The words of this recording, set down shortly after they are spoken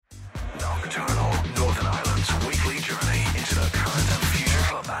Nocturnal, Northern Ireland's weekly journey into the current and future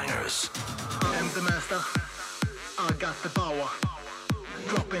club bangers. I'm the master, I got the power.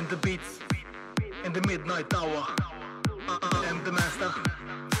 Dropping the beats in the midnight hour. I'm the master,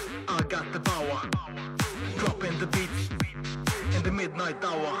 I got the power. Dropping the beats in the midnight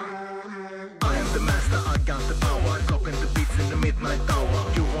hour. I am the master, I got the power. Dropping the beats in the midnight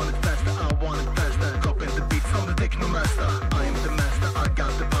hour. You want it faster, I want it faster. Dropping the beats, I'm the techno master. I am the master, I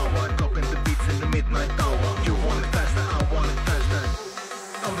got the power. Dropping the beats in the midnight hour. You want it faster, I want it faster.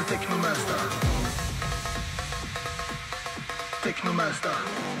 I'm the techno master. Techno master.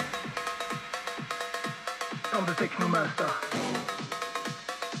 I'm the techno master.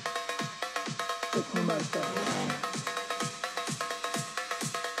 Techno master.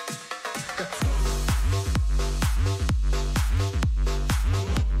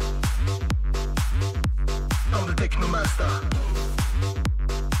 I'm the techno master.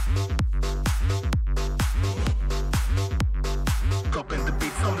 Dropping the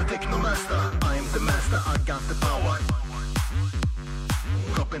beats, I'm the techno master. I am the master, I got the power.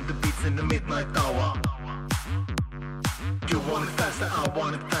 Dropping the beats in the midnight hour. You want it faster, I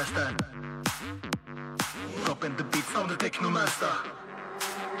want it faster. Dropping the beats, I'm the techno master.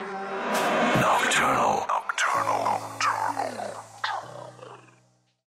 Nocturnal.